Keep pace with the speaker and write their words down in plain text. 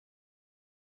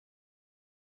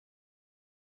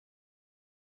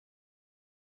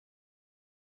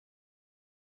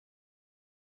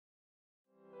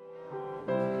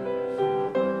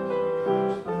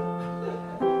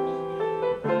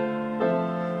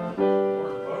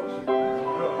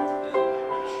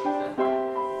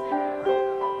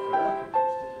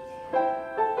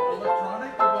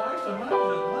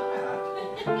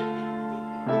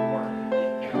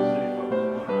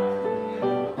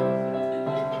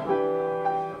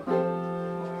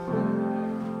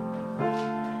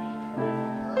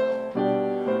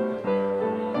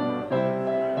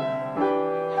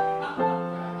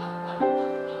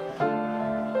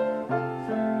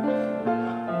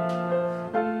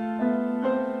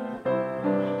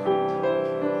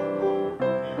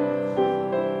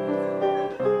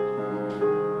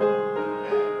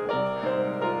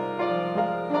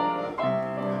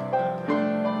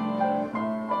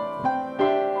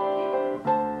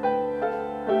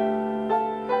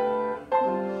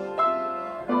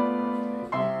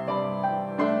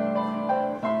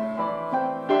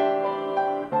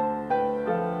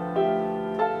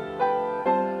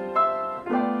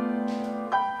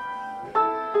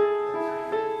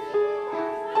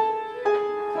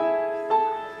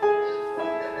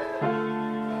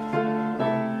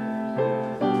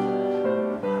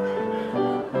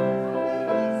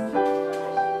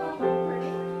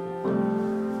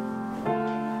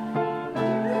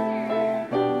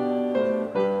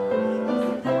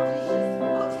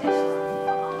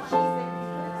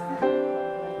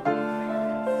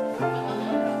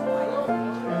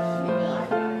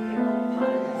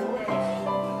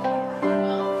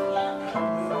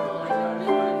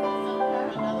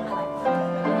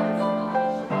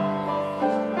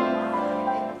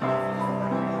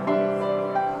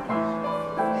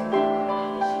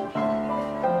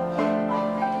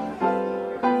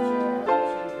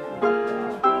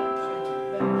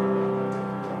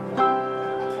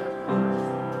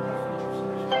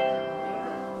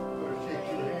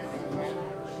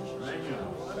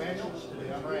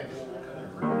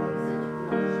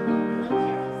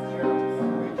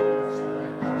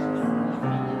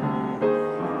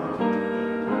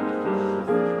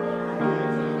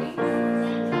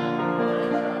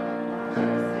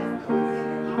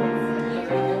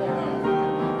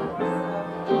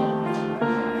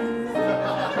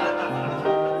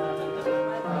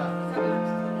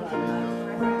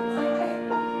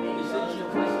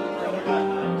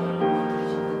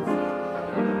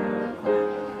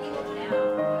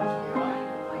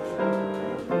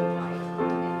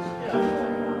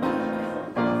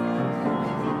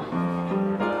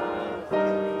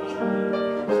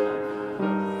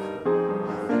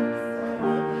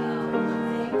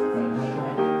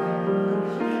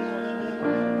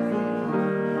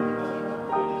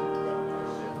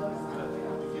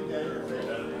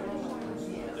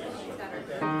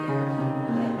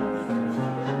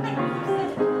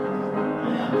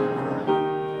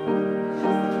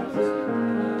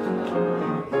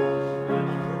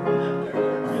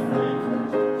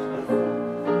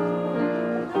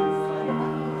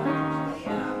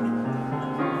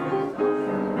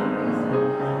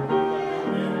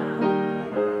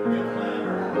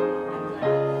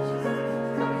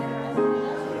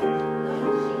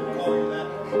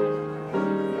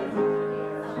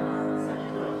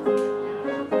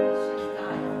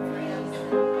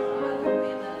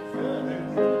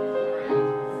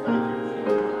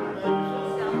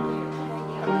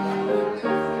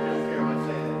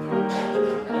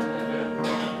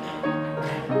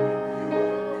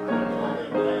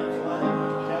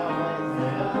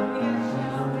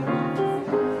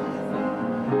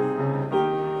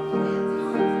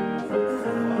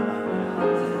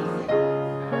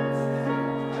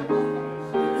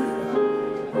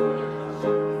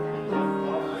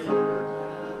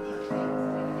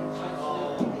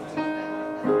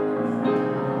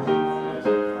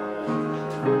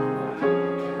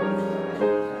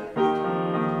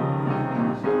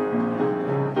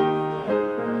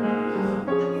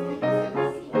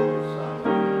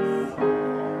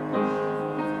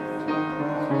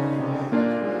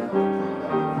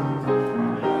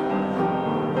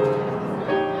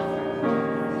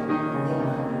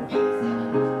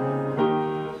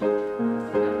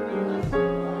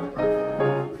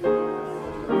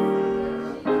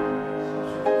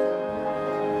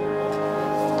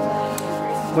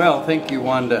Well, thank you,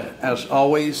 Wanda, as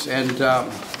always, and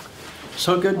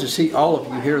so good to see all of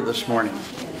you here this morning.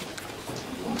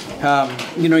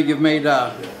 You know, you've made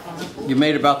about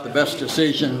the best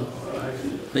decision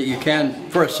that you can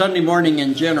for a Sunday morning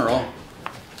in general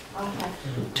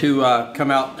to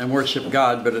come out and worship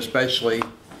God, but especially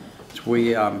as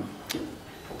we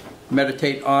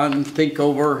meditate on, think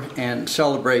over, and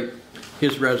celebrate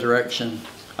His resurrection.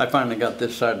 I finally got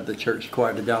this side of the church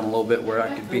quieted down a little bit where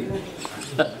I could be.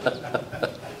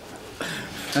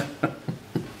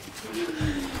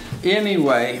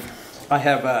 Anyway, I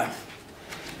have a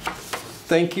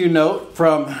thank you note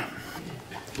from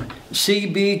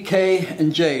CBK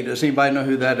and J. Does anybody know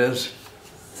who that is?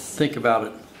 Think about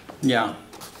it. Yeah.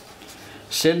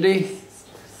 Cindy,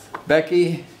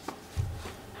 Becky,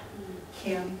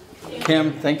 Kim,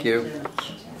 thank you,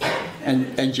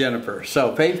 and Jennifer.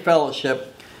 So, Faith Fellowship.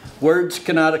 Words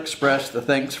cannot express the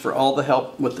thanks for all the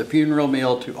help with the funeral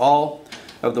meal to all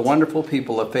of the wonderful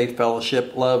people of Faith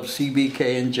Fellowship. Love,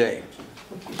 CBK and J,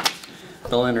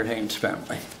 the Leonard Haynes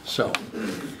family. So,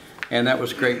 and that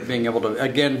was great being able to,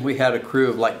 again, we had a crew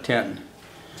of like 10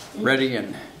 ready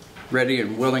and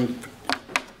willing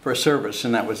for service,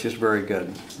 and that was just very good.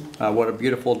 What a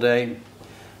beautiful day,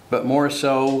 but more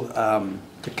so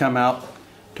to come out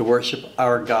to worship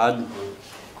our God,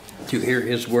 to hear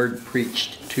His word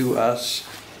preached to us.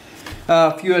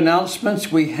 A few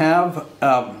announcements. We have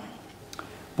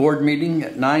board meeting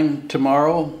at 9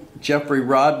 tomorrow. Jeffrey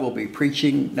Rod will be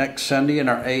preaching next Sunday in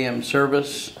our AM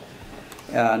service.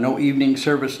 No evening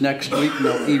service next week,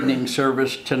 no evening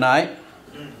service tonight.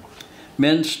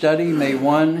 Men's study May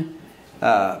 1,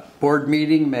 board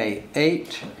meeting May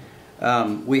 8.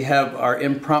 We have our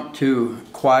impromptu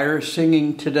choir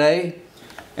singing today.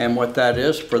 And what that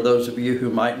is, for those of you who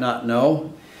might not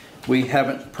know, we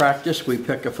haven't practiced. We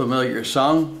pick a familiar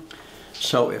song.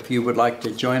 So if you would like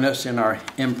to join us in our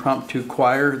impromptu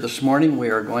choir this morning, we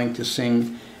are going to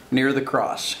sing Near the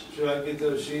Cross. Should I get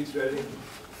those sheets ready?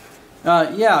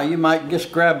 Yeah, you might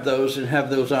just grab those and have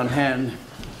those on hand.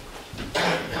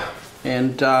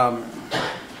 And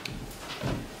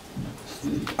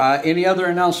any other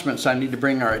announcements I need to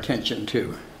bring our attention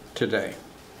to today?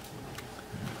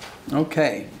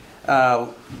 Okay,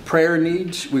 prayer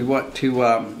needs. We want to,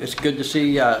 it's good to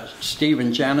see Steve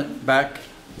and Janet back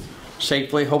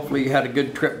safely. Hopefully you had a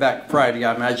good trip back Friday.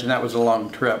 I imagine that was a long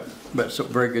trip, but it's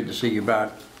very good to see you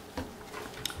back.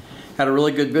 Had a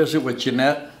really good visit with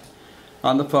Jeanette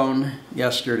on the phone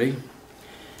yesterday,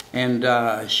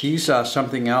 and she's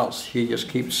something else. She just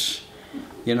keeps,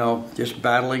 you know, just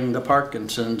battling the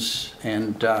Parkinson's,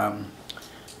 and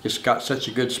just got such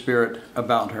a good spirit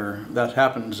about her. That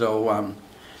happens though,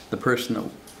 the person that,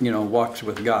 you know, walks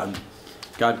with God.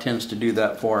 God tends to do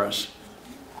that for us.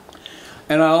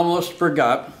 And I almost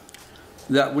forgot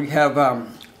that we have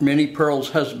Minnie Pearl's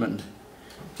husband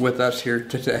with us here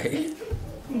today.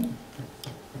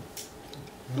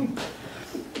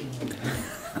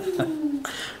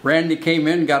 Randy came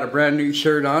in, got a brand new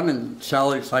shirt on, and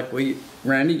Sally's like, well,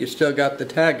 Randy, you still got the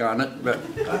tag on it, but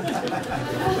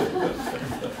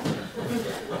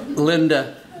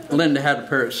Linda had a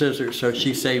pair of scissors, so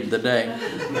she saved the day.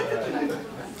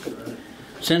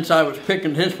 Since I was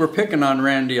we're picking on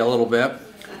Randy a little bit,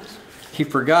 he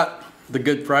forgot the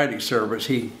Good Friday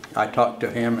service. I talked to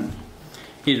him, and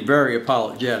he's very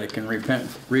apologetic and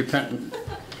repentant.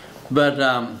 But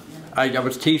I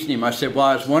was teasing him. I said, well,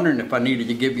 I was wondering if I needed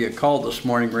to give you a call this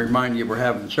morning to remind you we're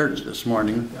having church this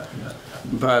morning.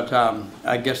 But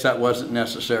I guess that wasn't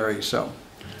necessary, so.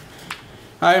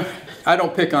 I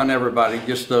don't pick on everybody,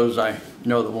 just those I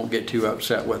know that won't get too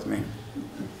upset with me.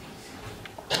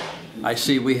 I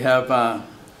see we have,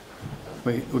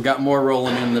 we got more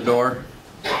rolling in the door.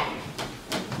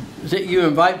 Is it you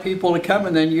invite people to come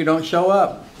and then you don't show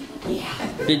up? Yeah.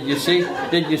 Did you see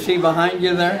behind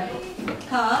you there?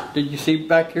 Huh? Did you see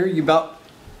back here? You about?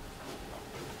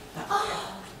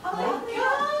 Oh my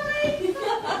God!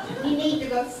 You need to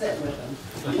go sit with them.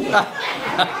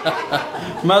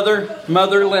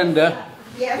 Mother Linda.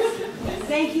 Yes.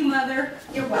 Thank you, Mother.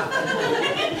 You're welcome.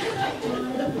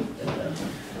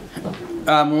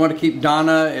 We want to keep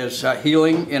Donna as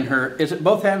healing in her. Is it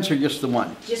both hands or just the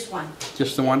one? Just one.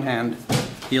 Just the one hand,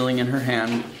 healing in her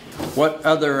hand. What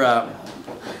other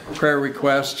prayer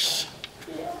requests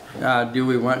do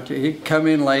we want to? He'd come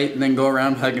in late and then go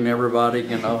around hugging everybody,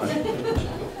 you know.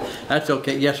 That's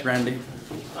okay. Yes, Randy.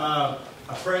 A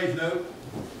praise note.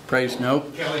 Praise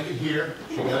note. Kelly could hear.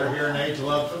 She got her hearing aids,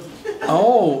 loves them.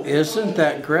 Oh, isn't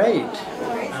that great?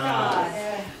 Praise God.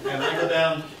 And I go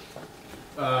down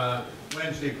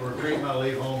Wednesday for a treatment. I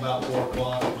leave home about 4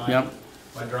 o'clock at night. Yep.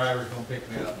 My driver's gonna pick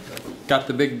me up, so. Got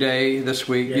the big day this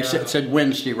week. You Yeah. said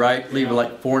Wednesday, right? Leave at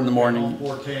like 4 in the On morning.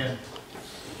 410.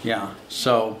 Yeah,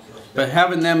 so, but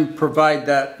having them provide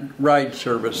that ride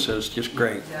service is just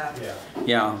great.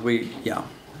 Yeah, Yeah.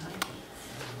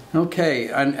 Okay,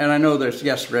 and I know there's,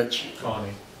 yes, Rich,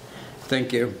 Connie.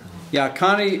 thank you. Yeah,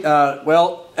 Connie,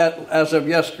 as of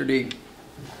yesterday,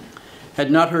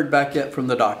 had not heard back yet from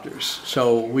the doctors.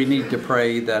 So we need to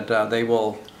pray that they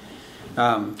will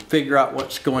figure out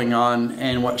what's going on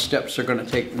and what steps they're going to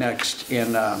take next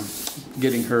in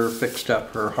getting her fixed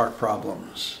up, her heart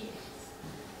problems.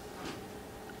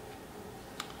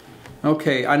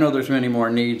 Okay, I know there's many more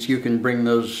needs. You can bring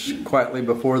those quietly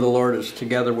before the Lord as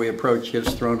together we approach His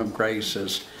throne of grace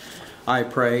as I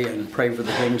pray and pray for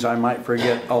the things I might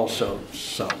forget also.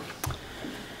 So,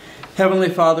 Heavenly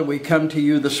Father, we come to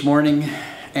you this morning,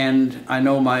 and I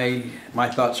know my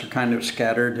thoughts are kind of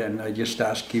scattered, and I just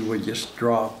ask you would just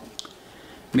draw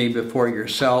me before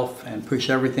yourself and push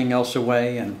everything else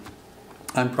away. And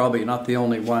I'm probably not the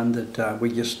only one that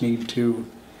we just need to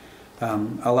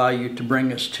allow you to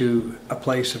bring us to a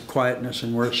place of quietness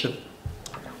and worship,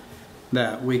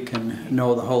 that we can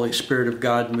know the Holy Spirit of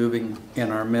God moving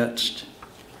in our midst,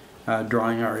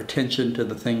 drawing our attention to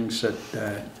the things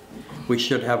that we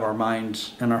should have our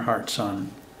minds and our hearts on.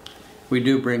 We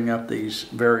do bring up these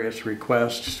various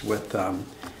requests with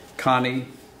Connie,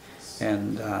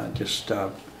 and just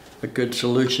a good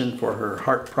solution for her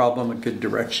heart problem, a good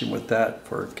direction with that,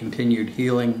 for continued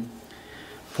healing,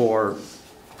 for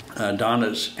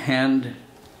Donna's hand,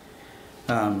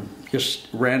 just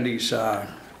Randy's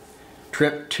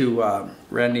trip to,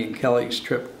 Randy and Kelly's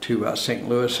trip to St.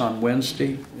 Louis on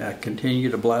Wednesday. Continue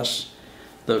to bless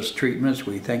those treatments.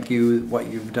 We thank you what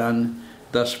you've done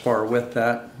thus far with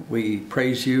that. We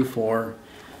praise you for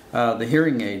the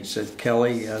hearing aids that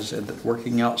Kelly is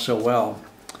working out so well.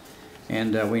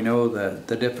 And we know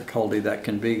the difficulty that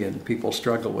can be, and people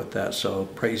struggle with that, so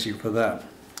praise you for that.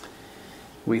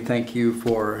 We thank you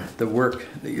for the work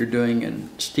that you're doing in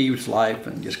Steve's life,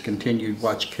 and just continued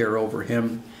watch care over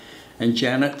him and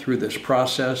Janet through this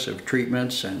process of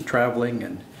treatments and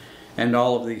traveling and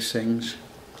all of these things.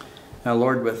 Now,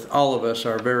 Lord, with all of us,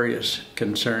 our various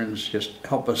concerns, just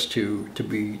help us to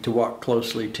walk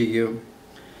closely to you,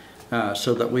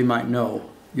 so that we might know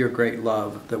your great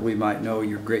love, that we might know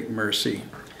your great mercy,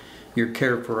 your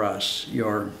care for us,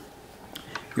 your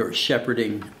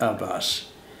shepherding of us.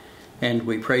 And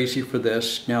we praise you for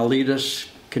this. Now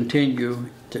continue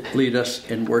to lead us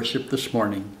in worship this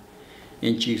morning.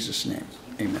 In Jesus' name,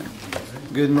 amen.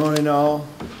 Good morning, all.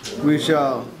 We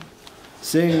shall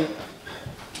sing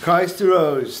Christ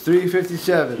Arose,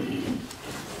 357.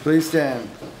 Please stand.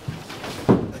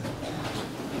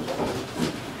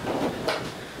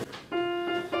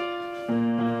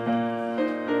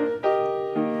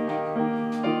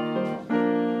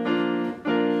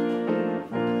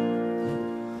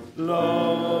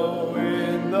 Low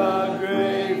in the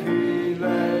grave he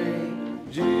lay,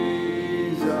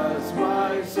 Jesus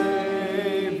my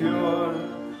Savior,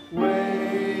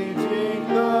 waiting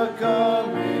the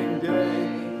coming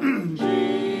day,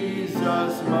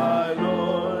 Jesus my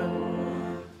Lord.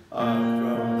 Up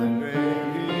from the grave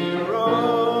he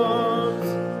rose,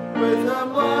 with a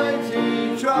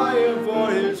mighty triumph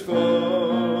for his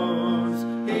foes.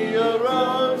 He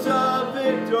arose a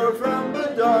victor from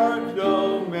the dark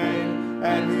domain,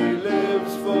 and he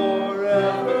lives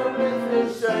forever with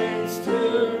his saints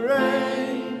to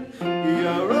reign. He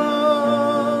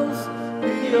arose,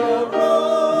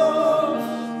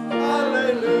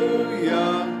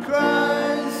 hallelujah,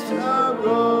 Christ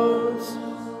arose.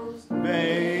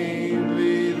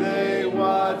 Vainly they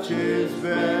watch his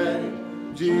bed,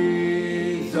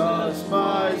 Jesus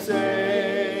my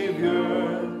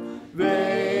Savior.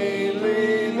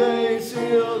 Vainly they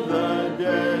seal the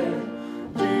dead,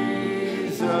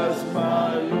 Jesus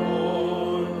my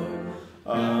Lord.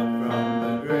 Up from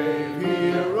the grave he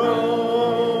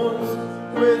arose,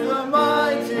 with a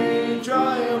mighty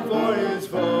triumph for his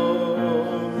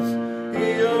foes.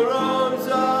 He arose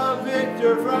a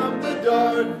victor from the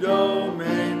dark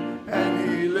domain, and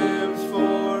he lives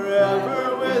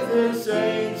forever with his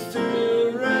saints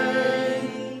to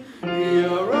reign. He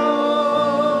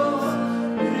arose,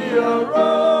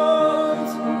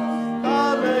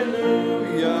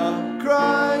 hallelujah,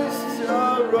 Christ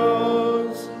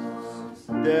arose.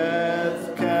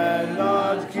 Death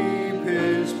cannot keep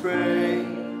his prey,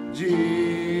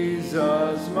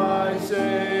 Jesus my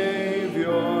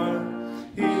Savior.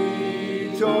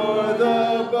 He tore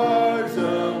the bars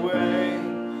away,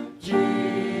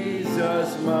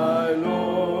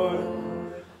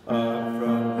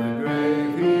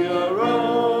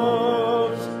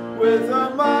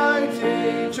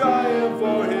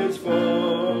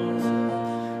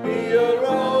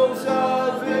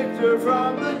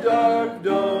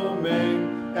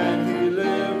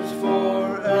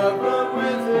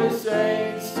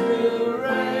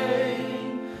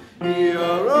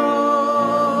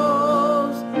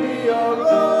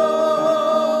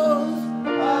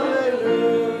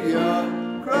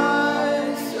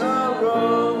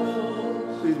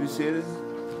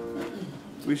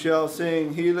 shall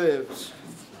sing, He lives.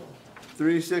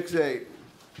 368.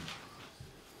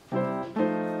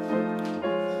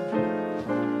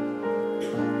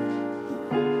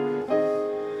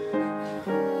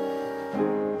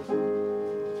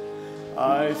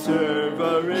 I serve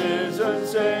a risen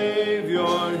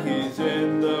Savior, He's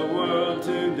in the world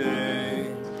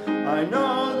today. I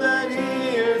know that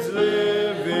He is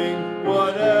living,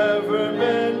 whatever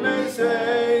men may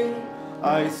say.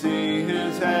 I see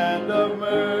His hand of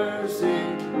mercy,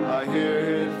 I hear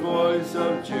His voice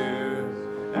of cheer,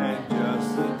 and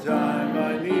just the time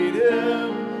I need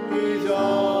Him, He's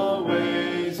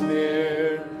always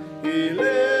near. He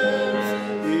lives,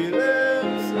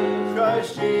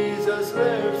 Christ Jesus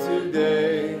lives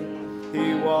today.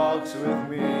 He walks with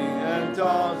me and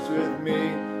talks with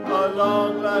me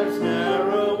along life's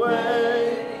narrow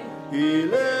way. He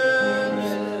lives,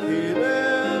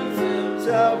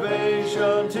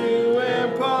 salvation to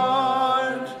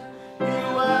impart. You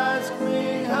ask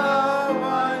me how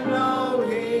I know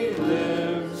He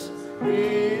lives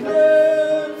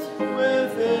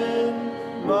within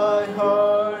my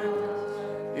heart.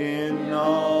 In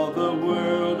all the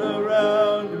world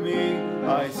around me,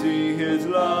 I see His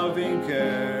loving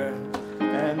care.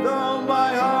 And though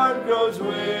my heart grows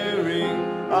weary,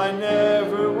 I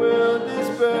never will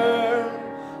despair.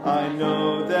 I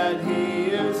know that He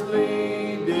is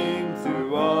leading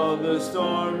through all the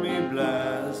stormy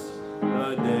blast.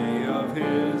 The day of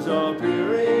His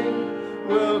appearing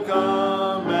will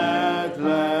come at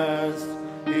last.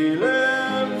 He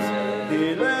lives,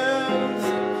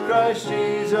 Christ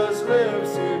Jesus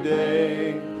lives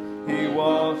today. He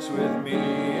walks with me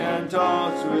and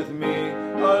talks with me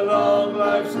along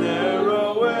life's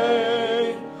narrow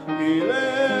way. He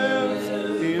lives,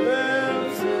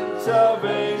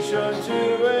 salvation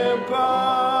to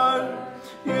impart.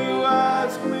 You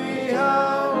ask me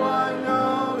how I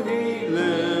know He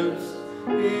lives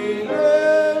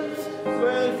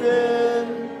within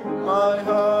my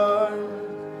heart.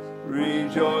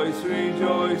 Rejoice,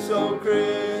 rejoice, O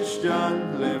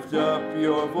Christian, lift up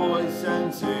your voice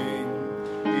and sing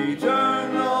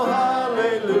eternal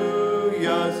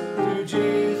hallelujahs to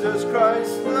Jesus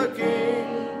Christ the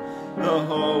King, the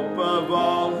hope of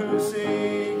all who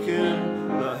seek Him,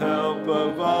 the help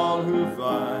of all who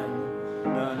find.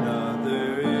 None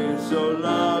other is so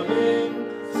loving,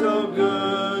 so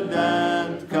good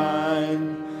and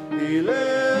kind. He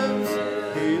lives,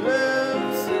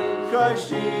 Christ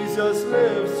Jesus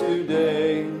lives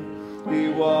today. He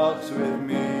walks with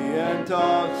me and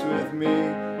talks with me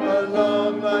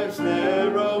along life's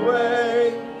narrow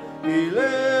way. He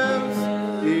lives,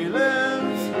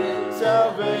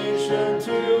 salvation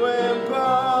to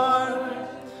impart.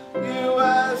 You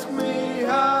ask me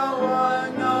how I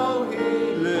know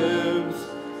He lives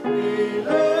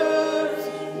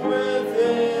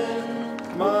within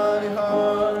my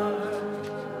heart.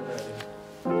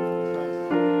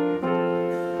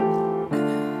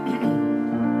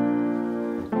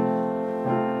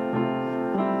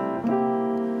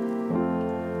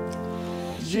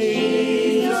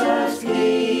 Jesus,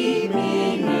 keep me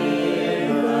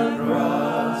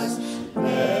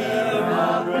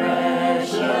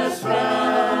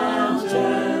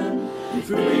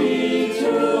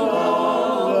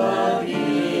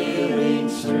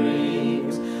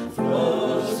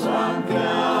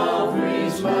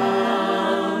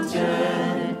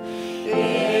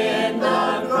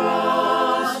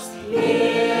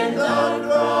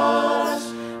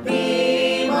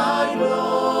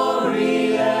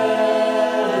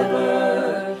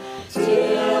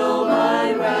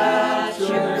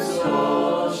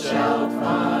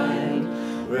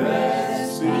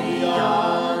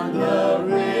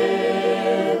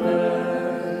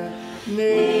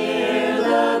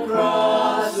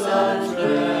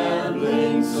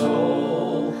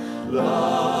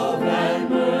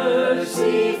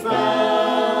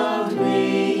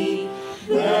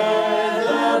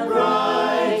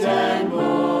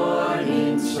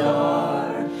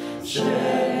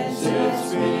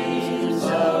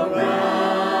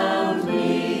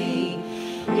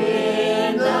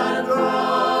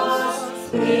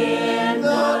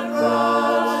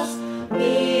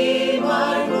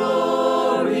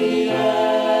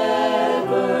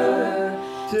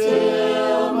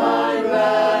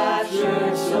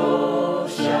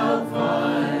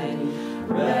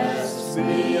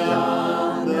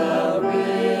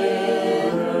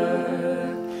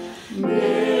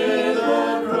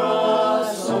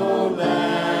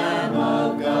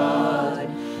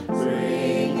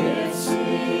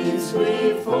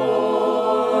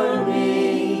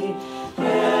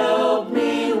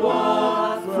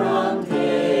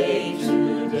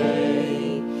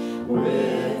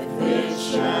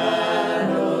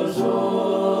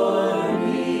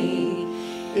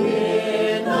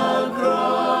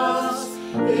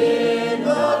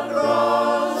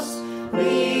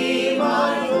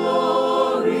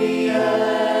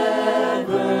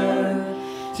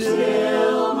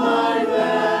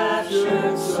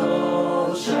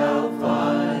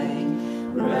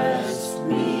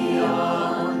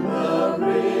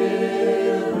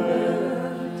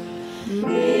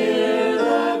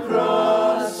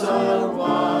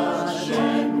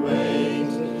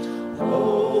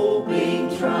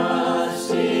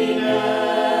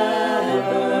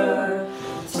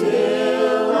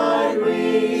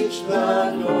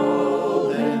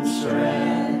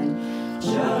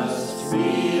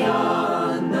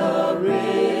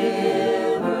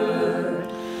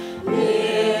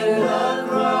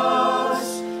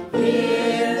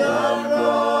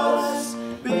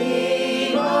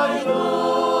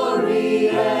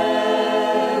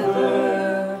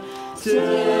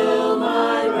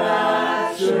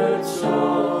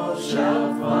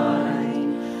shall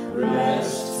find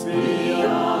rest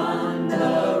beyond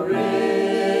the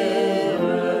river.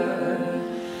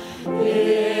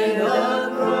 In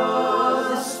the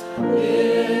cross,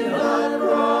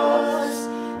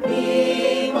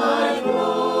 be my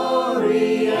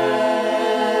glory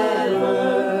ever,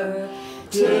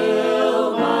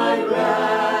 till my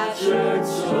raptured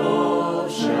soul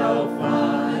shall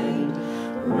find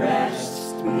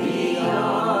rest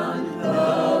beyond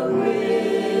the river.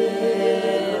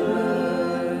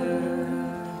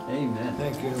 Amen.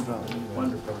 Thank you, Father.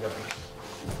 Wonderful, God.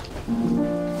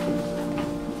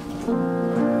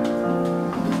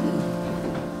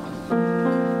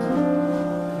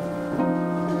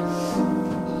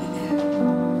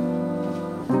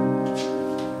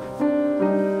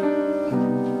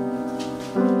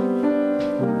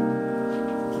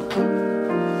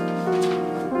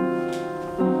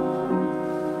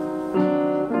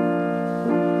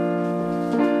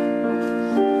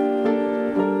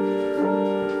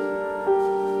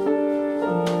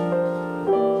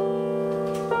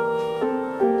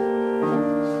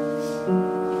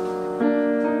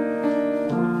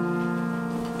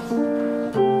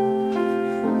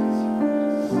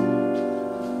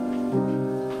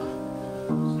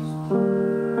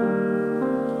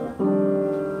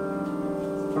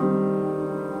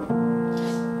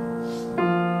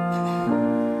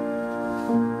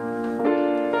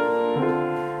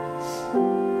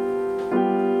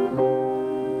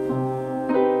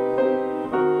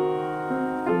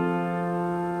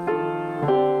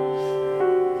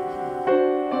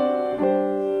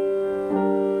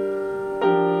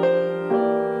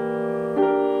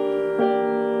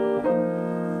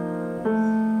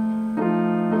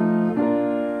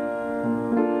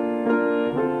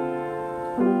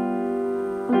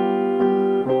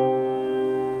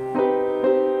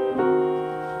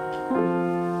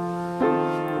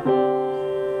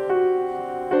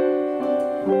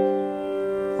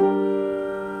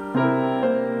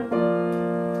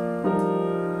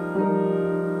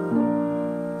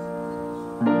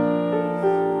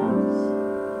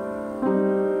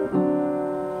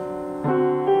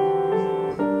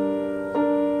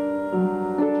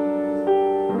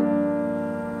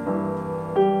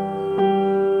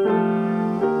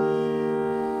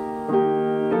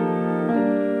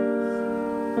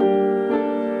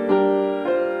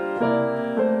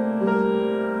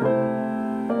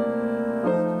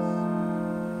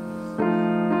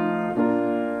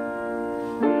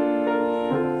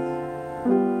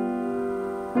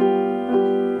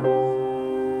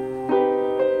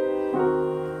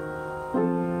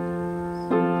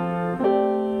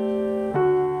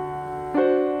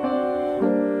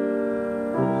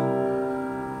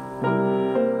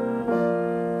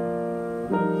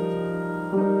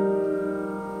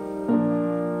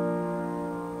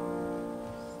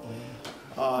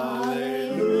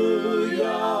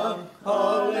 Hallelujah,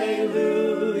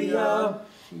 hallelujah.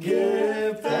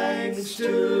 Give thanks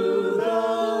to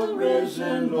the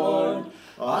risen Lord.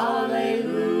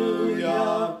 Hallelujah,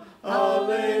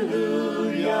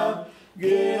 hallelujah.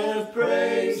 Give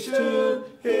praise to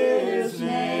his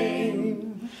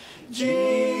name.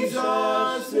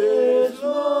 Jesus is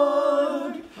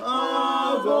Lord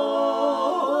of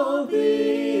all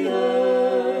the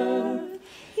earth.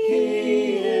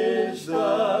 He is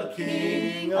the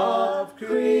King of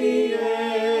creation.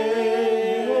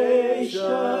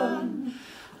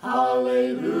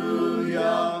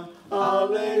 Hallelujah,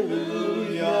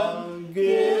 hallelujah.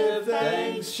 Give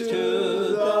thanks to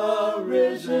the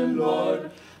risen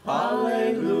Lord.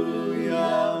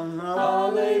 Hallelujah,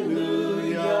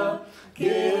 hallelujah.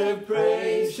 Give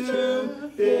praise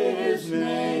to his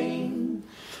name.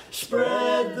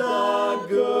 Spread the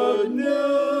good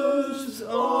news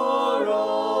o'er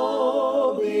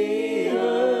all the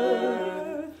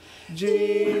earth.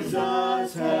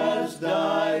 Jesus has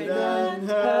died and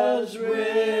has risen.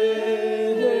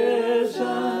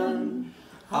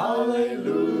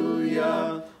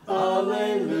 Hallelujah,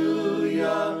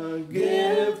 hallelujah.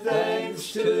 Give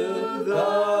thanks to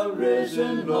the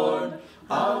risen Lord.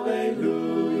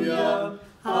 Hallelujah,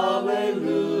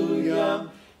 hallelujah.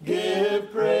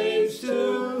 Give praise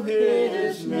to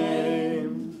his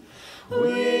name.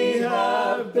 We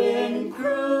have been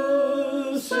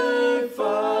crucified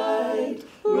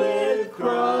with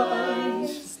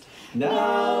Christ.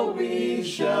 Now we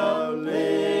shall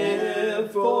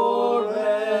live forever.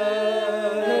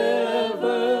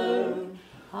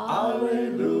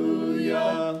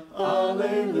 Hallelujah,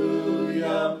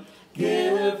 hallelujah.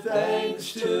 Give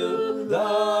thanks to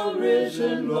the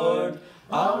risen Lord.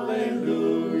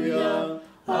 Hallelujah,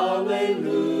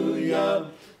 hallelujah.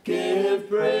 Give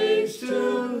praise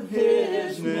to him.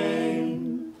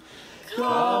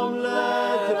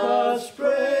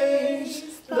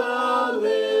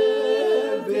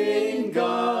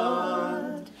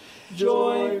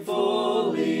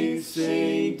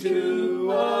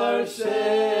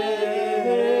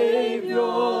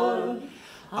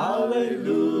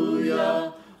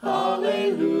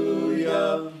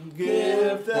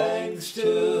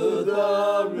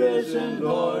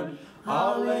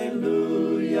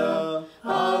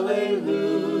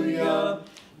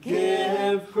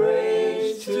 give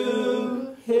praise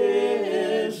to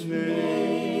his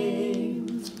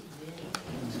name.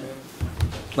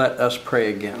 Let us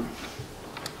pray again.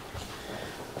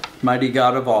 Mighty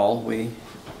God of all, we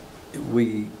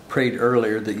prayed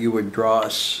earlier that you would draw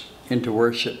us into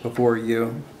worship before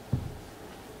you,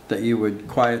 that you would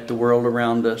quiet the world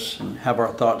around us and have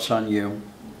our thoughts on you.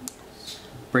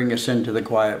 Bring us into the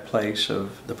quiet place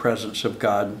of the presence of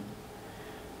God,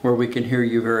 where we can hear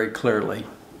you very clearly.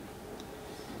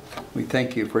 We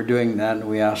thank you for doing that, and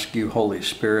we ask you, Holy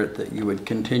Spirit, that you would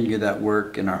continue that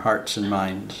work in our hearts and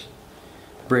minds.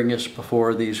 Bring us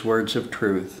before these words of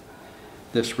truth,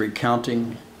 this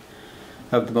recounting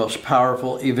of the most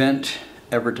powerful event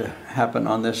ever to happen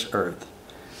on this earth,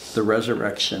 the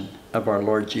resurrection of our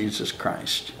Lord Jesus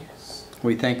Christ.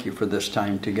 We thank you for this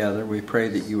time together. We pray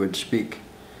that you would speak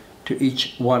to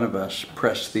each one of us,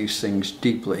 press these things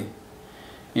deeply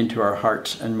into our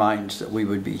hearts and minds, that we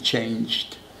would be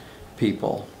changed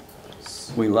people.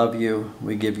 We love you.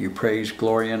 We give you praise,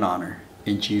 glory, and honor.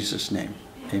 In Jesus' name,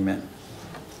 amen.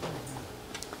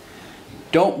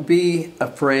 Don't be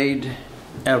afraid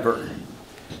ever.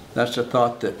 That's a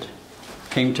thought that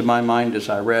came to my mind as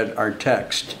I read our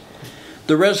text.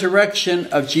 The resurrection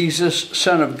of Jesus,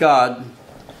 Son of God,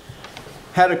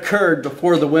 had occurred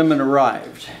before the women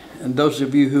arrived. And those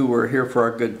of you who were here for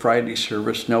our Good Friday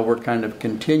service know we're kind of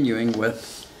continuing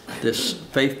with this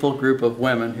faithful group of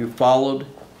women who followed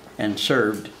and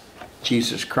served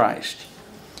Jesus Christ.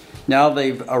 Now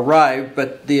they've arrived,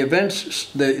 but the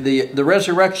events, the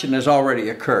resurrection has already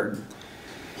occurred.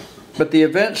 But the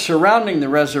events surrounding the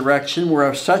resurrection were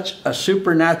of such a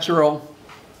supernatural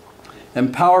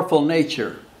and powerful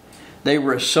nature. They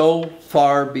were so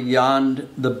far beyond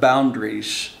the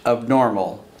boundaries of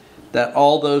normal that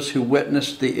all those who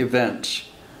witnessed the events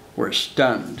were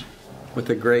stunned with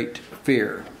a great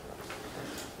fear.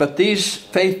 But these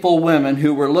faithful women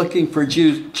who were looking for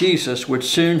Jesus would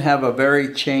soon have a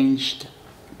very changed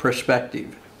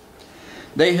perspective.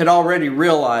 They had already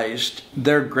realized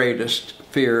their greatest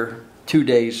fear 2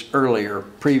 days earlier,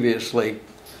 previously,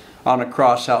 on a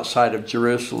cross outside of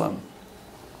Jerusalem.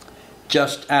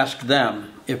 Just ask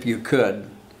them, if you could,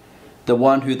 the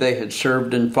one who they had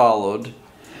served and followed,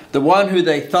 the one who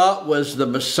they thought was the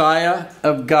Messiah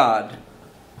of God,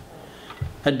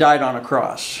 had died on a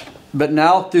cross. But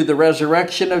now, through the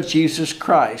resurrection of Jesus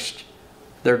Christ,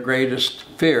 their greatest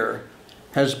fear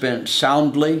has been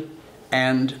soundly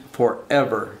and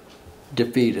forever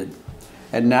defeated.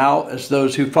 And now, as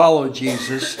those who follow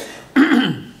Jesus,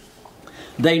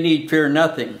 they need fear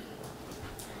nothing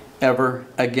ever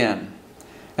again.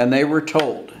 And they were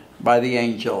told by the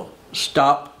angel,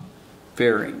 stop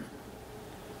fearing.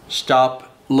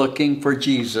 Stop looking for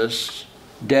Jesus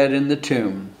dead in the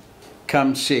tomb.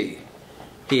 Come see.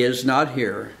 He is not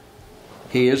here.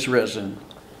 He is risen,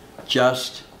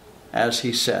 just as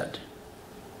he said.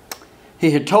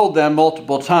 He had told them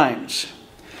multiple times.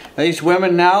 These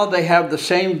women now, they have the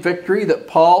same victory that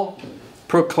Paul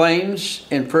proclaims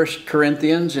in 1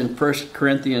 Corinthians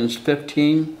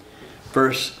 15,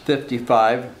 verse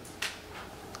 55.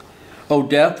 O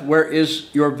death, where is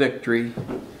your victory?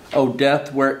 O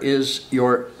death, where is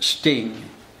your sting?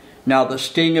 Now the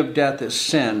sting of death is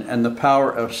sin, and the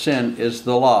power of sin is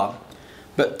the law.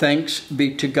 But thanks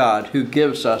be to God who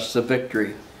gives us the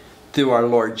victory through our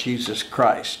Lord Jesus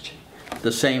Christ.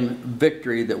 The same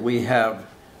victory that we have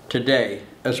today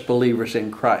as believers in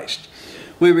Christ.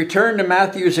 We return to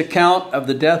Matthew's account of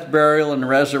the death, burial, and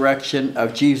resurrection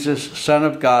of Jesus, Son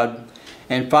of God,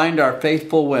 and find our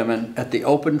faithful women at the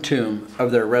open tomb of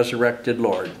their resurrected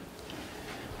Lord.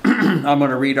 I'm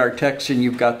going to read our text, and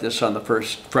you've got this on the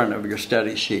front of your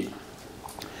study sheet.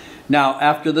 Now,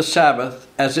 after the Sabbath,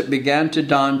 as it began to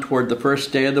dawn toward the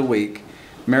first day of the week,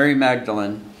 Mary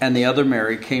Magdalene and the other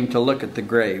Mary came to look at the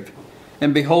grave.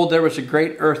 And behold, there was a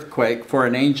great earthquake, for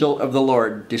an angel of the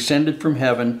Lord descended from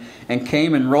heaven and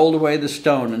came and rolled away the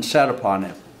stone and sat upon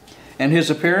it. And his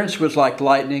appearance was like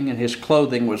lightning, and his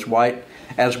clothing was white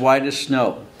as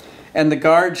snow. And the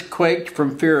guards quaked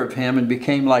from fear of him and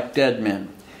became like dead men.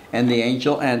 And the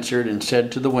angel answered and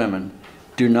said to the women,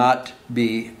 do not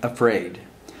be afraid.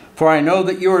 For I know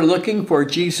that you are looking for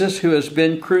Jesus who has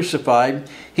been crucified.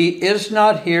 He is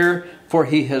not here, for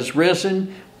he has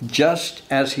risen, just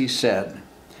as he said.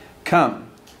 Come,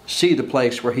 see the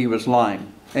place where he was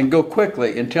lying, and go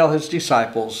quickly and tell his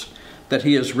disciples that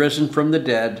he is risen from the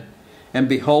dead, and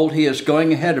behold, he is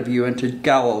going ahead of you into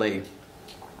Galilee.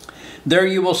 There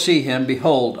you will see him.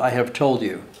 Behold, I have told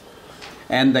you.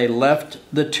 And they left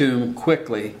the tomb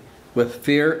quickly with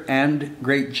fear and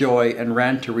great joy, and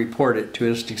ran to report it to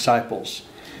his disciples.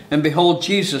 And behold,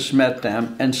 Jesus met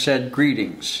them and said,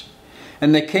 "Greetings."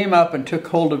 And they came up and took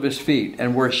hold of his feet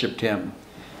and worshipped him.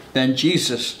 Then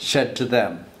Jesus said to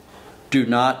them, "Do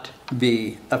not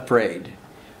be afraid.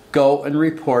 Go and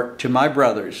report to my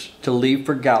brothers to leave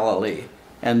for Galilee,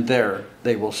 and there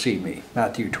they will see me."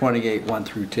 Matthew 28, 1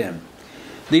 through 10.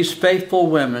 These faithful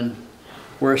women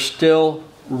were still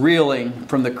reeling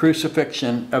from the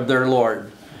crucifixion of their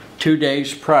Lord 2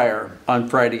 days prior on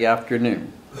Friday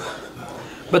afternoon.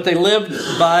 But they lived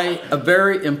by a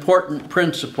very important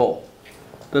principle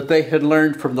that they had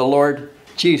learned from the Lord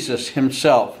Jesus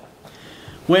himself.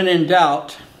 When in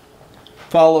doubt,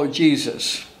 follow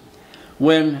Jesus.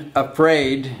 When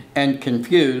afraid and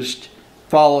confused,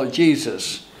 follow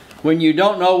Jesus. When you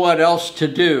don't know what else to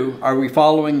do, are we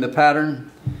following the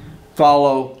pattern?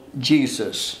 Follow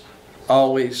Jesus.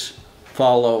 Always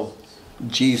follow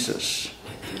Jesus.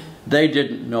 They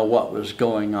didn't know what was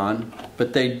going on,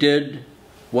 but they did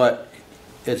what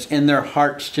it's in their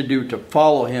hearts to do, to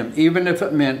follow him, even if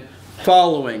it meant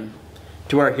following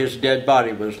to where his dead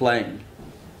body was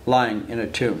lying in a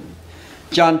tomb.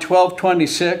 John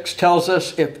 12:26 tells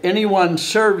us, "If anyone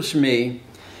serves me,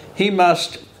 he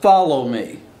must follow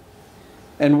me.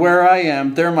 And where I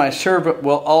am, there my servant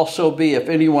will also be. If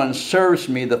anyone serves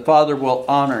me, the Father will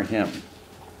honor him."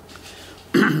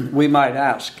 We might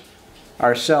ask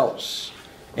ourselves,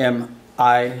 am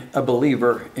I a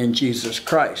believer in Jesus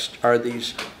Christ?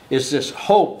 Is this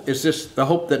hope? Is this the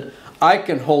hope that I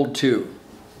can hold to?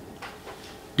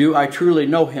 Do I truly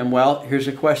know him? Well, here's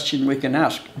a question we can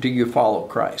ask. Do you follow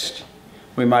Christ?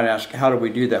 We might ask, how do we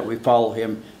do that? We follow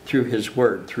him through his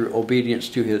word, through obedience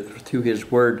to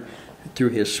his word, through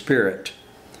his Spirit.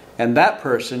 And that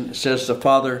person says the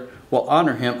Father will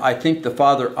honor him. I think the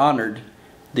Father honored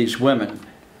these women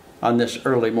on this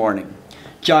early morning.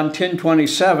 John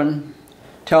 10:27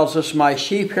 tells us, "My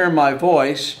sheep hear my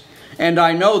voice, and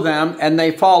I know them, and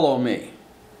they follow me."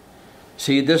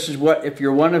 See, this is what, if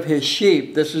you're one of his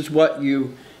sheep, this is what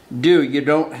you do. You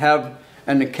don't have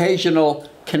an occasional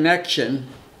connection.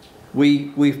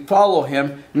 We follow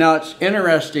him. Now it's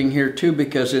interesting here too,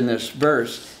 because in this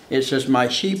verse it says, "My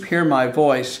sheep hear my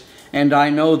voice, and I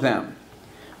know them."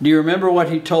 Do you remember what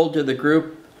he told to the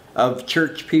group of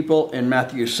church people in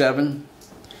Matthew 7?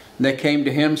 They came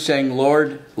to him saying,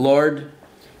 "Lord, Lord,"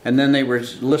 and then they were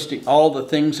listing all the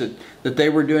things that they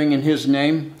were doing in his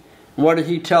name. What did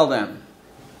he tell them?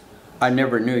 "I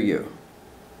never knew you."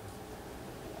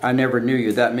 I never knew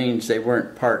you. That means they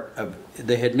weren't part of,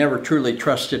 they had never truly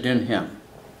trusted in him.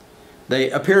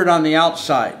 They appeared on the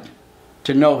outside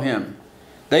to know him.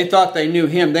 They thought they knew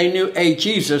him. They knew a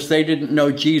Jesus. They didn't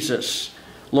know Jesus,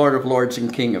 Lord of Lords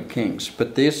and King of Kings.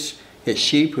 But his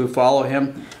sheep who follow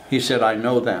him, he said, "I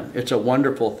know them." It's a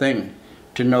wonderful thing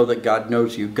to know that God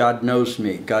knows you. God knows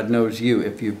me. God knows you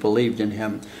if you've believed in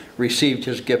him, received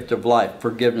his gift of life,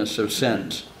 forgiveness of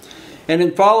sins. And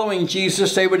in following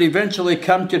Jesus, they would eventually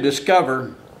come to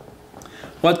discover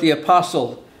what the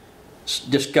apostle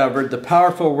discovered, the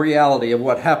powerful reality of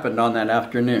what happened on that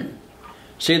afternoon.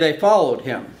 See, they followed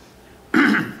him.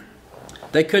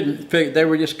 They couldn't figure, they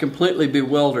were just completely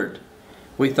bewildered.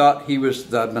 We thought he was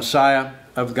the Messiah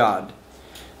of God.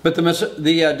 But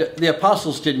the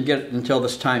apostles didn't get it until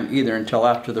this time either, until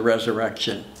after the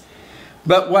resurrection.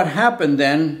 But what happened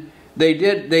then,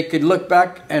 they could look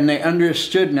back and they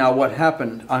understood now what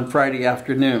happened on Friday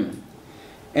afternoon.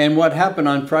 And what happened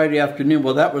on Friday afternoon,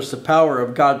 well, that was the power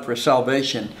of God for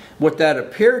salvation. What that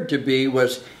appeared to be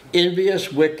was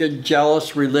envious, wicked,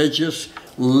 jealous, religious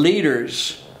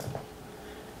leaders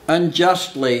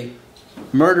unjustly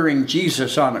murdering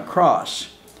Jesus on a cross.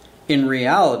 In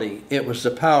reality, it was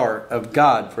the power of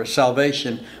God for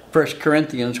salvation. 1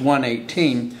 Corinthians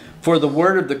 1:18, "For the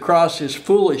word of the cross is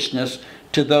foolishness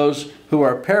to those who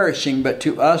are perishing, but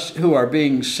to us who are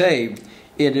being saved,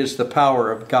 it is the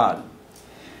power of God."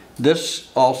 This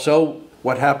also,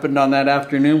 what happened on that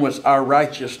afternoon, was our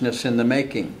righteousness in the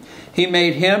making. He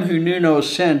made him who knew no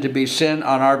sin to be sin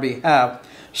on our behalf,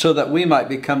 so that we might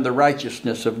become the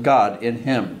righteousness of God in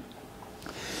him.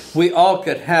 We all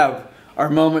could have our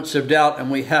moments of doubt,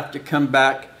 and we have to come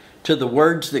back to the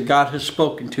words that God has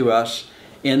spoken to us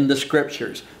in the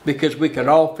scriptures, because we could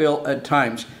all feel at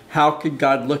times, how could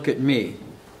God look at me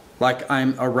like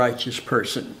I'm a righteous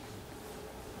person?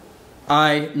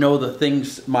 I know the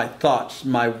things, my thoughts,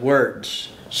 my words,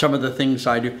 some of the things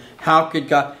I do. How could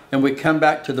God? And we come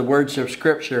back to the words of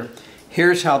Scripture.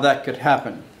 Here's how that could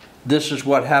happen. This is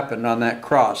what happened on that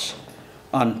cross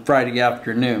on Friday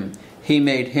afternoon. He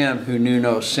made him who knew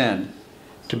no sin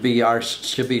to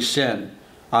be sin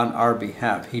on our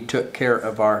behalf. He took care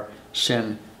of our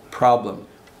sin problem.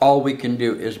 all we can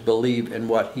do is believe in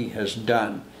what he has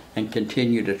done and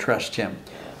continue to trust him.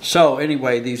 So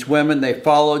anyway, these women, they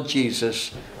followed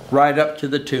Jesus right up to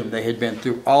the tomb. They had been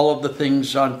through all of the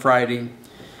things on Friday.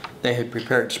 They had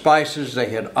prepared spices. They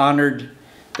had honored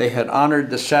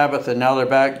the Sabbath, and now they're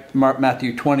back.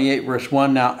 Matthew 28 verse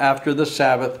 1. Now after the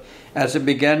Sabbath, as it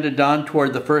began to dawn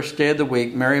toward the first day of the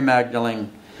week, Mary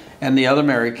Magdalene and the other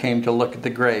Mary came to look at the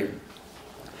grave.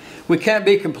 We can't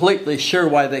be completely sure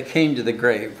why they came to the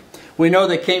grave. We know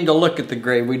they came to look at the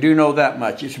grave. We do know that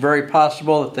much. It's very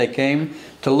possible that they came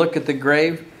to look at the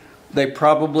grave. They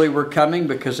probably were coming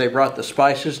because they brought the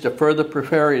spices to further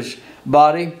prepare his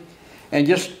body, and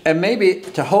maybe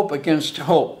to hope against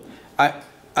hope.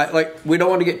 We don't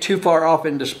want to get too far off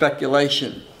into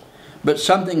speculation, but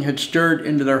something had stirred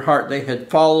into their heart. They had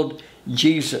followed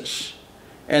Jesus,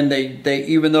 and they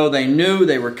even though they knew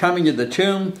they were coming to the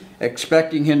tomb,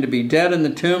 expecting him to be dead in the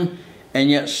tomb, and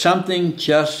yet something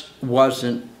just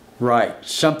wasn't right.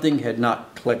 Something had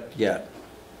not clicked yet.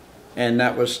 And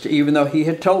that was, even though he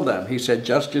had told them, he said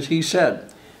just as he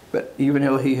said, but even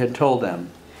though he had told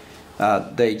them,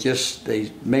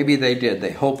 maybe they did.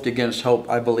 They hoped against hope.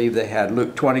 I believe they had.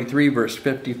 Luke 23 verse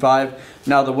 55.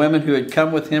 Now the women who had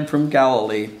come with him from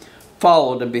Galilee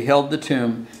followed and beheld the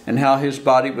tomb and how his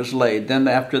body was laid. Then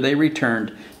after they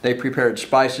returned, they prepared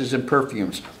spices and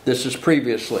perfumes. This is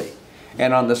previously.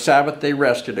 And on the Sabbath they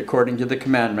rested according to the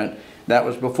commandment. That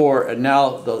was before. And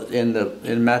now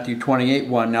in Matthew 28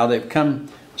 1, now they've come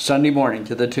Sunday morning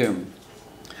to the tomb.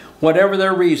 Whatever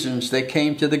their reasons, they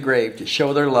came to the grave to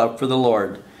show their love for the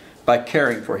Lord by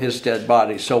caring for his dead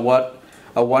body. So what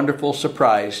a wonderful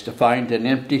surprise to find an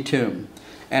empty tomb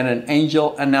and an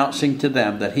angel announcing to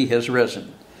them that he has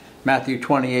risen. Matthew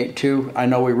 28 2, I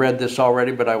know we read this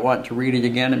already, but I want to read it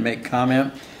again and make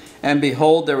comment. And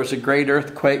behold, there was a great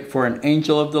earthquake, for an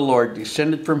angel of the Lord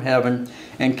descended from heaven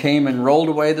and came and rolled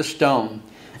away the stone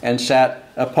and sat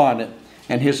upon it.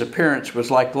 And his appearance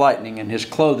was like lightning, and his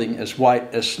clothing as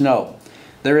white as snow.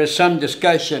 There is some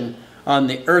discussion on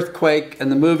the earthquake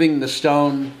and the moving the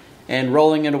stone and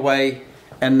rolling it away,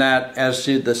 and that as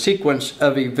to the sequence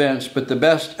of events, but the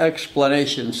best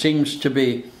explanation seems to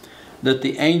be that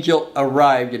the angel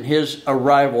arrived, and his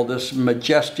arrival, this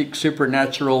majestic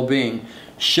supernatural being,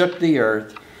 shook the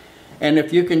earth. And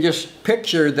if you can just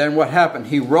picture then what happened,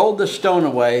 he rolled the stone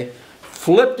away,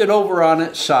 flipped it over on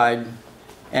its side,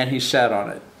 and he sat on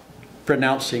it,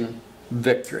 pronouncing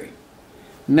victory.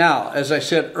 Now, as I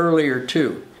said earlier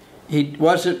too, he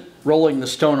wasn't rolling the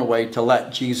stone away to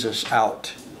let Jesus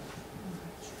out.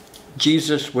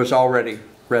 Jesus was already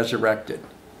resurrected.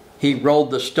 He rolled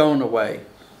the stone away,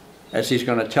 as he's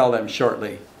going to tell them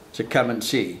shortly, to come and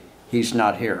see. He's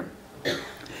not here.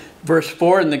 Verse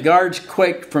 4, and the guards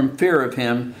quaked from fear of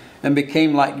him and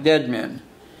became like dead men.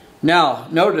 Now,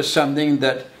 notice something,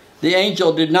 that the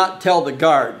angel did not tell the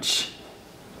guards,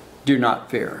 do not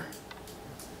fear.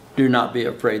 Do not be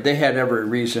afraid. They had every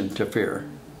reason to fear.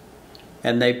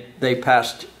 And they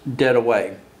passed dead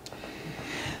away.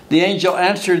 The angel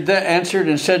answered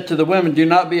and said to the women, do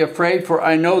not be afraid, for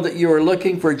I know that you are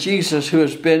looking for Jesus who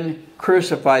has been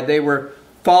crucified. They were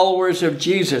followers of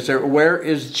Jesus. Where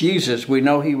is Jesus? We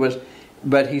know he was,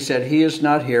 but he said, he is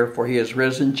not here, for he is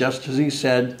risen just as he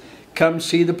said. Come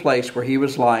see the place where he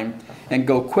was lying, and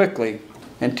go quickly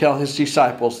and tell his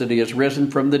disciples that he is risen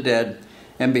from the dead.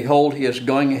 And behold, he is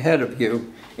going ahead of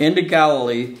you into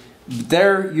Galilee.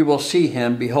 There you will see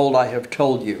him. Behold, I have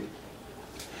told you.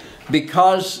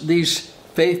 Because these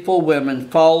faithful women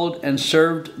followed and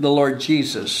served the Lord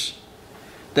Jesus,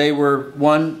 they were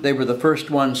the first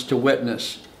ones to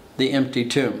witness the empty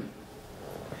tomb.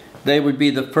 They would be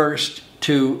the first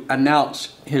to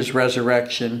announce his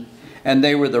resurrection, and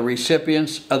they were the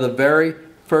recipients of the very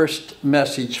first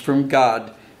message from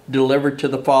God delivered to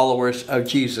the followers of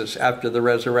Jesus after the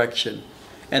resurrection.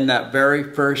 And that very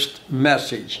first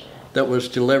message that was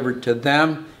delivered to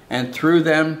them and through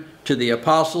them to the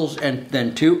apostles and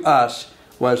then to us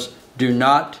was, do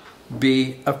not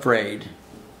be afraid.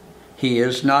 He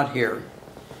is not here.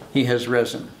 He has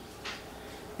risen.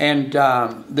 And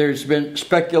there's been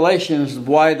speculations of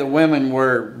why the women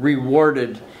were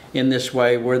rewarded in this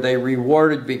way. Were they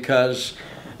rewarded because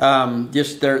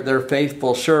just their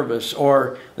faithful service?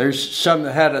 Or there's some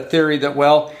that had a theory that,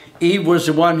 well, Eve was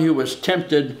the one who was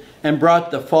tempted and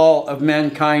brought the fall of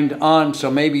mankind on. So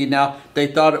maybe now they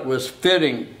thought it was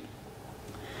fitting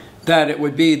that it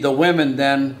would be the women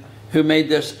then who made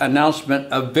this announcement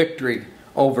of victory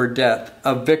over death,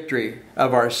 of victory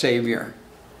of our Savior.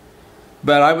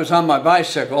 But I was on my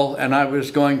bicycle, and I was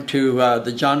going to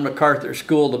the John MacArthur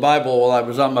School of the Bible while I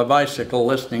was on my bicycle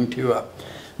listening to a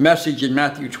message in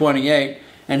Matthew 28.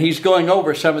 and he's going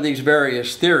over some of these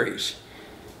various theories.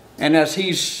 And as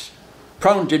he's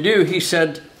prone to do, he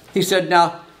said,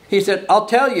 I'll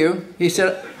tell you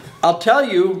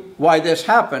why this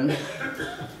happened.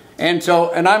 And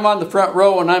I'm on the front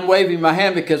row and I'm waving my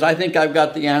hand because I think I've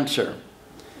got the answer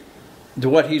to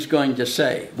what he's going to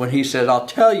say. When he said, I'll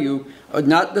tell you,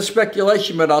 not the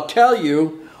speculation, but I'll tell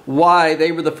you why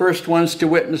they were the first ones to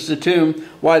witness the tomb,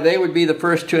 why they would be the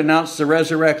first to announce the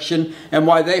resurrection, and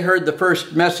why they heard the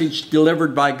first message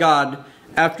delivered by God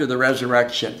after the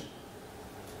resurrection.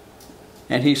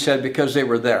 And he said, because they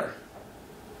were there.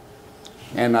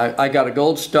 And I got a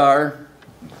gold star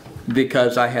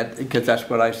because that's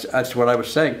what I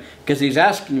was saying. Because he's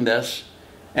asking this,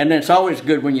 and it's always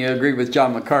good when you agree with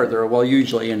John MacArthur, well,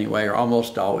 usually anyway, or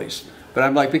almost always. But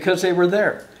I'm like, because they were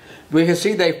there. Because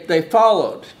see, they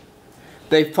followed.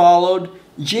 They followed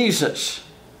Jesus.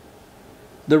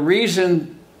 The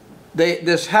reason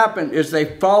this happened is they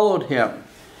followed him.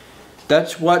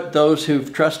 That's what those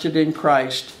who've trusted in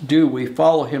Christ do. We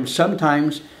follow him.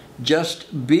 Sometimes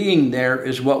just being there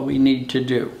is what we need to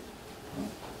do.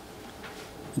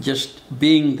 Just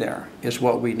being there is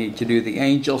what we need to do. The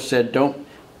angel said,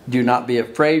 do not be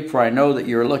afraid, for I know that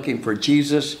you're looking for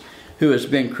Jesus who has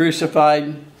been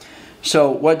crucified.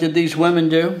 So what did these women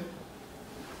do?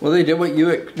 Well, they did what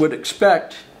you would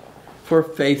expect for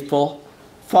faithful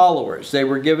followers. They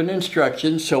were given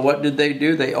instructions, so what did they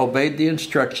do? They obeyed the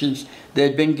instructions they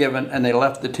had been given, and they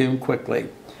left the tomb quickly.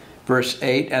 Verse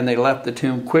 8, and they left the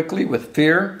tomb quickly with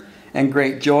fear and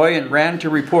great joy, and ran to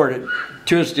report it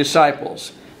to his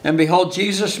disciples. And behold,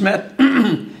 Jesus met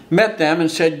them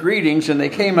and said, greetings, and they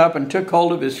came up and took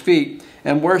hold of his feet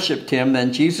and worshipped him.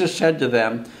 Then Jesus said to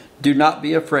them, do not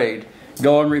be afraid.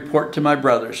 Go and report to my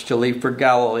brothers to leave for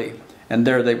Galilee, and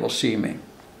there they will see me.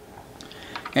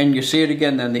 And you see it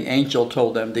again, then the angel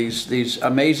told them these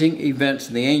amazing events,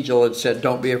 and the angel had said,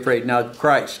 don't be afraid. Now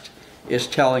Christ is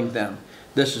telling them,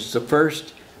 this is the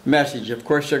first message. Of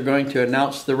course, they're going to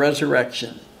announce the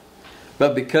resurrection.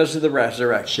 But because of the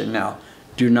resurrection now,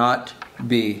 do not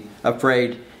be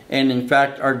afraid. And in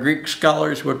fact, our Greek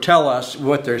scholars will tell us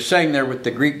what they're saying there with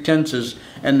the Greek tenses,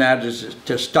 and that is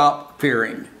to stop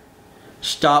fearing.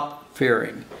 Stop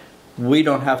fearing. We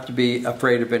don't have to be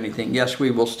afraid of anything. Yes,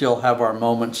 we will still have our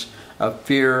moments of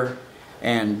fear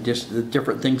and just the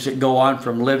different things that go on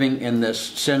from living in this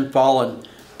sin-fallen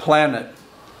planet.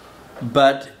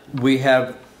 But we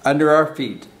have under our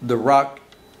feet, the rock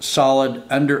solid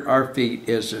under our feet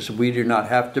is we do not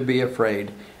have to be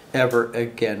afraid ever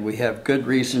again. We have good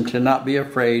reason to not be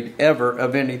afraid ever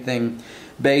of anything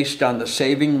based on the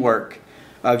saving work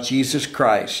of Jesus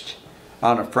Christ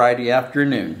on a Friday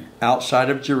afternoon outside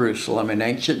of Jerusalem in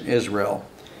ancient Israel,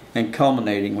 and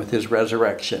culminating with his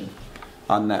resurrection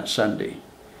on that Sunday.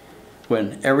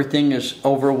 When everything is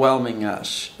overwhelming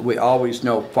us, we always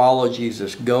know, follow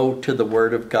Jesus, go to the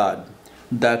Word of God.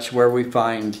 That's where we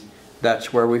find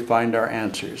our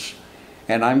answers.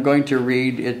 And I'm going to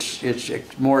read,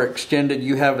 it's more extended.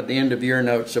 You have at the end of your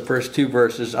notes the first two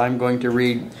verses. I'm going to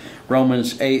read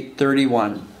Romans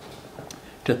 8:31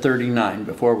 to 39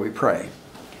 before we pray.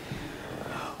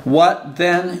 What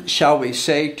then shall we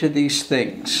say to these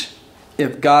things?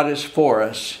 If God is for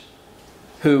us,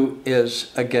 who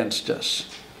is against us?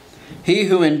 He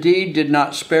who indeed did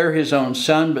not spare his own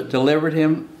Son, but delivered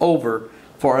him over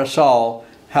for us all,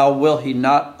 how will he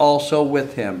not also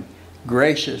with him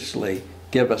graciously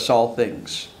give us all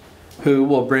things? Who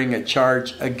will bring a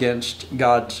charge against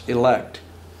God's elect?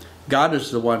 God is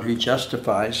the one who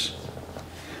justifies.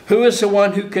 Who is the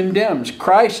one who condemns?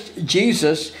 Christ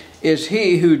Jesus is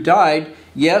he who died,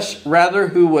 yes, rather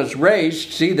who was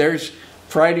raised. See, there's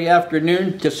Friday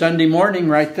afternoon to Sunday morning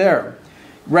right there.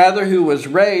 Rather who was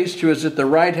raised, who is at the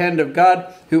right hand of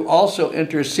God, who also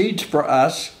intercedes for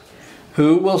us.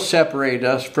 Who will separate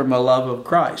us from the love of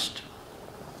Christ?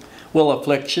 Will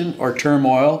affliction or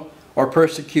turmoil or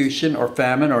persecution or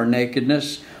famine or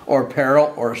nakedness or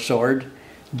peril or sword?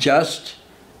 Just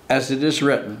as it is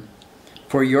written,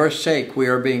 for your sake we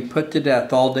are being put to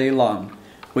death all day long.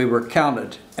 We were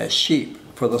counted as sheep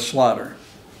for the slaughter.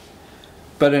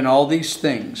 But in all these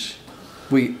things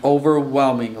we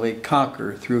overwhelmingly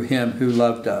conquer through him who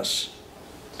loved us.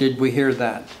 Did we hear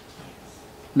that?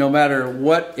 No matter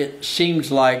what it seems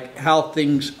like, how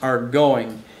things are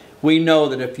going, we know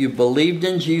that if you believed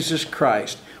in Jesus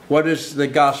Christ, what is the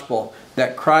gospel?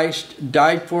 That Christ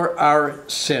died for our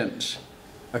sins,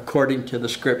 according to the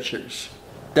Scriptures.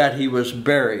 That he was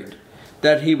buried.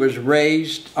 That he was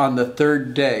raised on the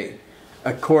third day,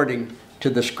 according to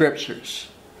the Scriptures.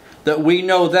 That we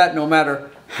know that no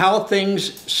matter how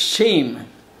things seem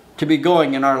to be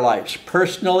going in our lives,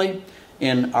 personally,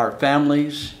 in our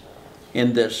families,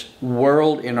 in this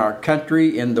world, in our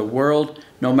country, in the world,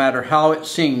 no matter how it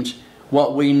seems.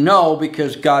 What we know,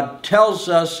 because God tells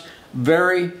us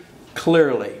very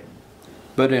clearly,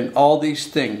 but in all these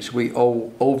things we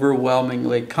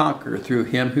overwhelmingly conquer through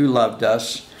Him who loved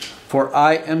us. For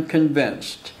I am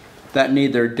convinced that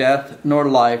neither death nor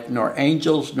life, nor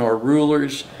angels, nor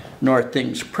rulers, nor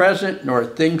things present, nor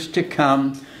things to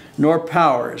come, nor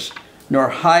powers, nor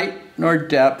height, nor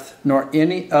depth, nor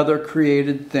any other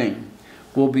created thing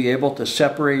will be able to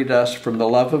separate us from the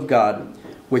love of God,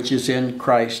 which is in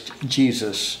Christ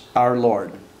Jesus our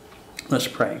Lord. Let's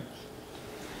pray.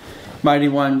 Mighty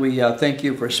One, we thank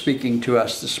you for speaking to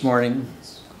us this morning.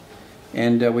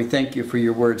 And we thank you for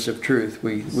your words of truth.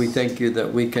 We thank you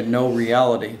that we can know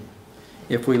reality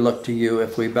if we look to you,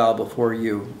 if we bow before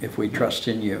you, if we trust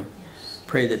in you.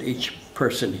 Pray that each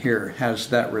person here has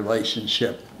that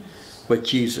relationship with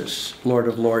Jesus, Lord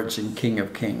of Lords and King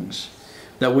of Kings.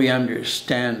 That we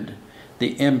understand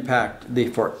the impact, the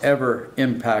forever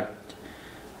impact,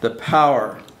 the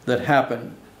power that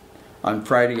happened on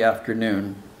Friday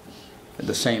afternoon,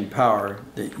 the same power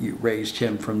that you raised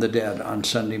him from the dead on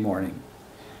Sunday morning.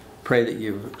 Pray that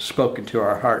you've spoken to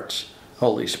our hearts,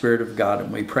 Holy Spirit of God,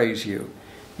 and we praise you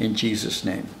in Jesus'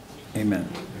 name. Amen.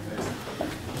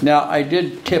 Now, I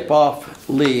did tip off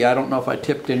Lee. I don't know if I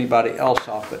tipped anybody else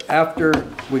off, but after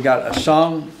we got a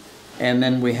song, and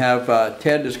then we have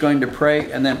Ted is going to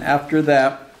pray, and then after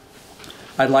that,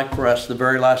 I'd like for us, the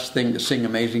very last thing, to sing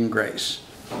Amazing Grace.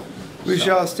 We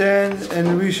shall stand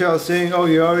and we shall sing. Oh,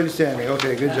 you're already standing.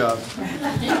 Okay, good job.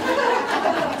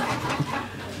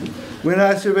 When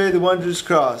I survey the wondrous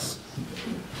cross.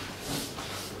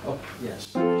 Oh,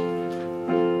 yes.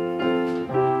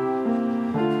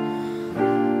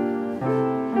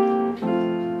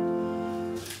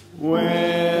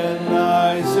 When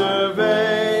I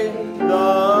survey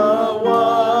the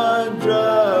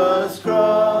wondrous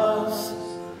cross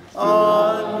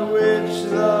on which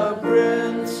the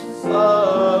Prince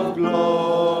of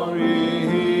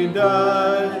Glory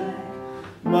died,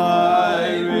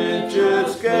 my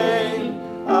richest gain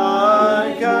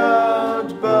I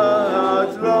count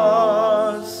but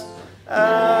loss,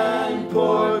 and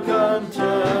pour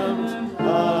contempt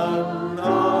on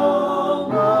all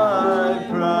my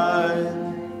pride.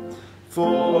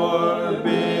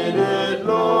 Forbid it,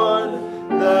 Lord,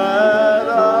 that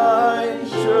I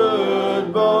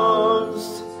should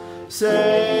boast,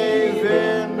 save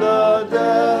in the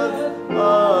death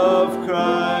of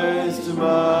Christ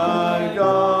my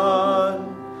God.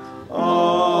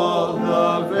 All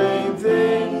the vain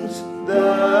things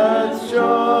that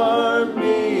charm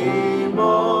me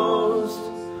most,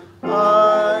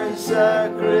 I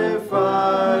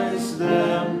sacrifice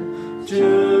them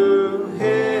to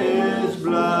His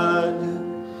blood.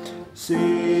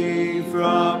 See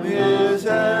from His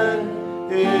head,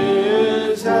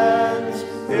 His hands,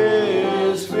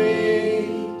 His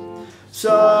feet,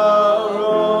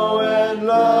 sorrow and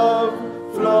love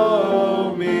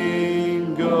flow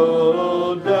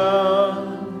mingle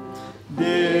down.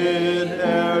 Did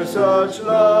e'er such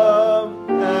love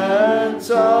and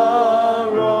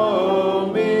sorrow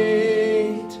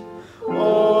meet,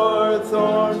 or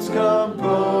thorns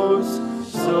compose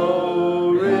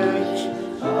so rich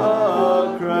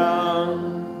a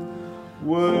crown?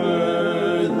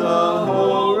 Were the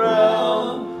whole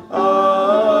realm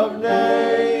of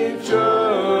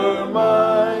nature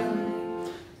mine,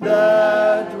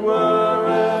 that were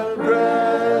at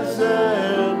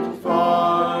present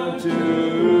far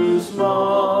too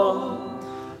small.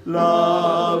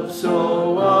 Love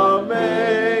so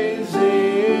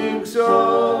amazing,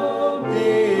 so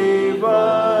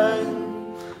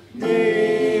divine,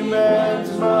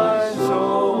 demands my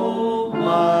soul,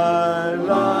 my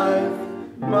life,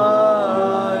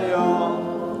 my all.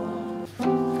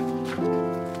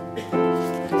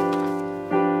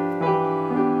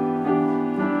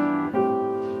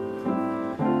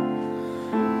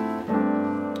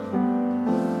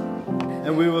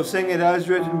 And we will sing it as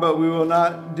written, but we will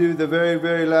not do the very,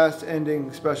 very last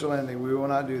ending, special ending. We will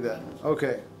not do that.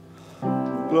 Okay.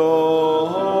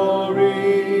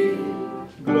 Glory,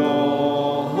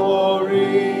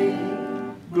 glory,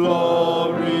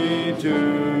 glory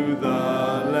to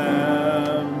the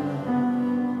Lamb.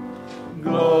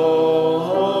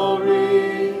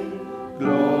 Glory,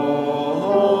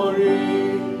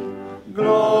 glory,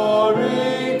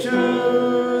 glory to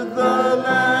the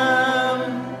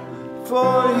Lamb.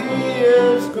 For He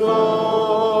is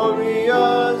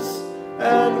glorious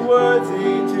and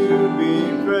worthy to be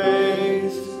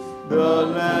praised, the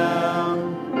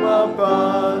Lamb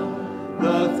upon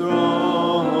the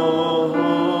throne.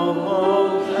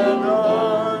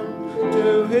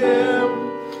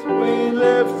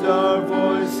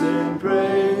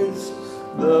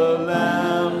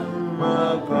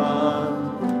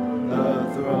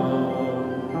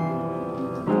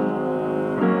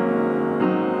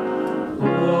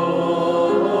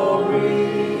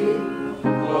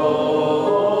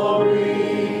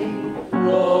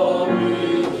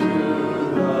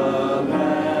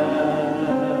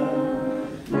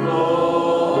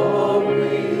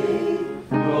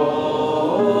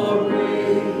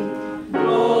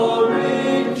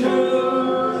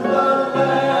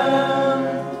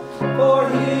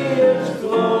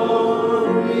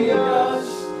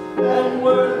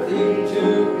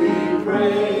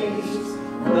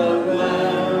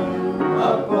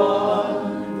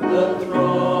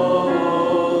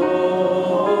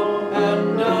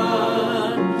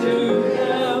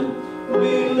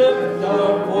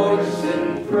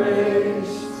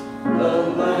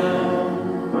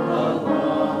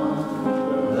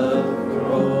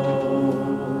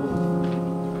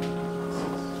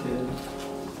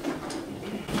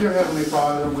 Dear Heavenly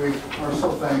Father, we are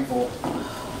so thankful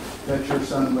that your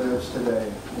Son lives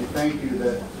today. We thank you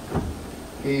that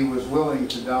he was willing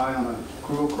to die on a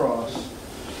cruel cross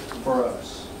for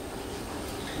us.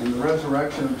 And the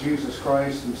resurrection of Jesus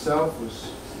Christ himself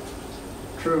was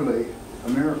truly a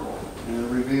miracle, and it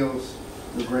reveals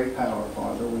the great power,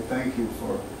 Father. We thank you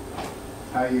for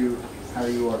how you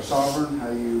are sovereign, how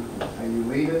you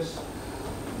lead us.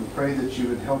 We pray that you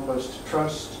would help us to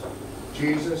trust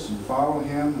Jesus and follow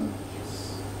him and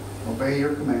obey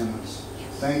your commandments.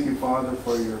 Thank you, Father,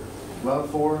 for your love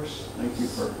for us. Thank you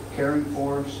for caring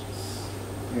for us.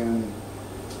 And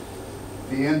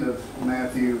the end of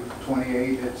Matthew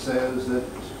 28, it says that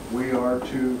we are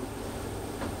to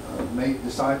make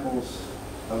disciples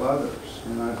of others.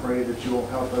 And I pray that you'll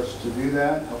help us to do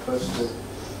that, help us to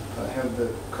have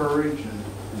the courage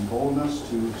and boldness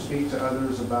to speak to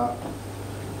others about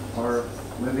our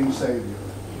living Savior.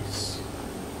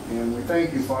 And we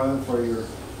thank you, Father, for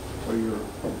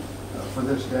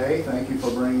this day. Thank you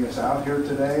for bringing us out here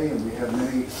today. And we have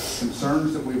many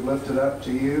concerns that we've lifted up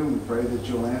to you. And we pray that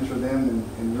you'll answer them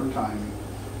in your timing.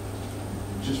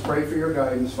 Just pray for your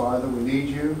guidance, Father. We need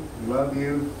you. We love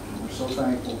you. We're so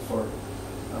thankful for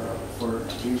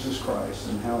Jesus Christ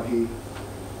and how he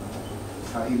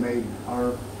made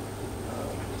our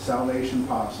salvation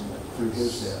possible through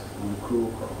his death on a cruel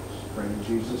cross. Pray in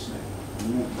Jesus' name.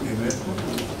 Amen. Amen.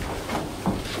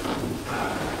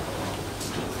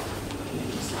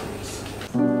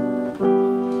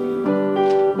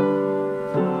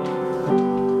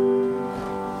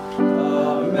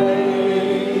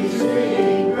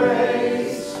 Amazing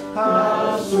grace,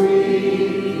 how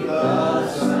sweet the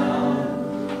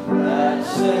sound that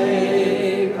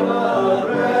saved a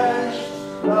wretch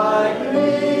like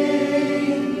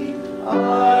me.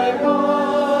 I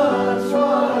once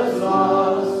was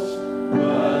lost,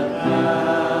 but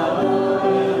now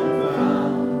am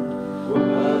found.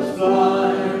 Was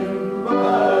blind,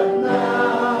 but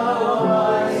now I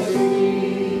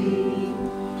see.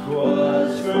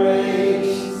 'Twas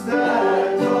grace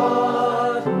that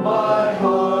taught my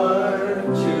heart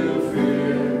to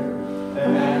fear,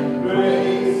 and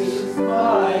grace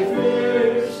my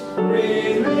fears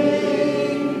relieved.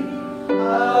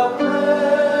 How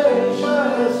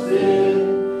precious did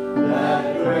that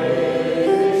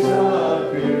grace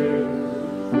appear,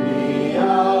 the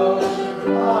hour I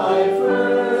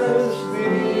first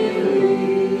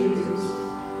believed.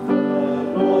 The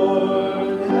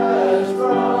Lord has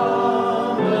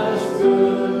promised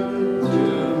good to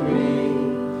me.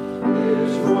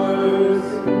 His word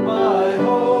my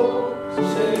hope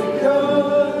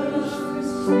secures.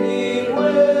 He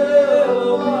will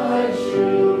my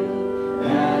shield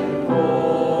and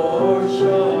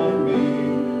portion be,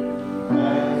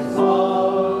 as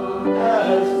long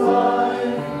as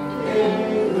life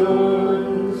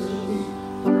endures.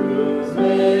 Through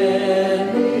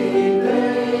many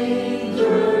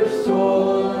dangers,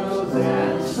 toils,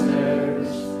 and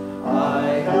snares, I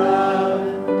have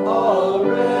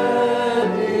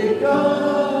already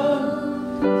gone.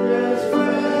 His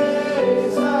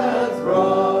grace hath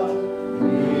brought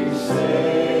me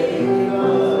safe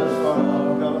thus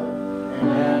far,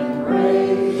 and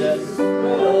grace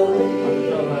will lead me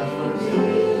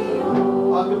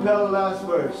home. Acapella last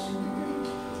verse.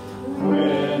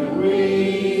 When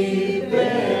we've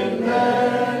been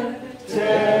there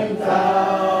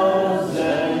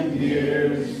 10,000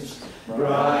 years,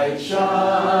 bright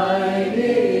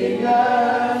shining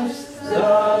as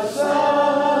the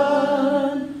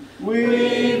sun,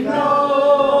 we've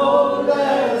no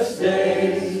less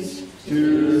days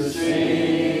to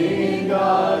sing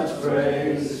God's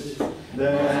praise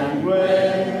than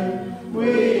when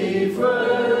we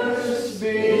first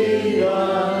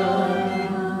begun.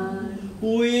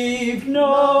 We've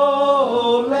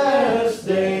no less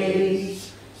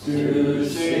days to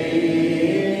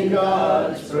sing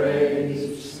God's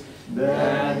praise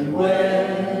than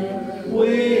when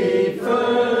we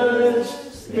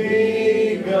first began.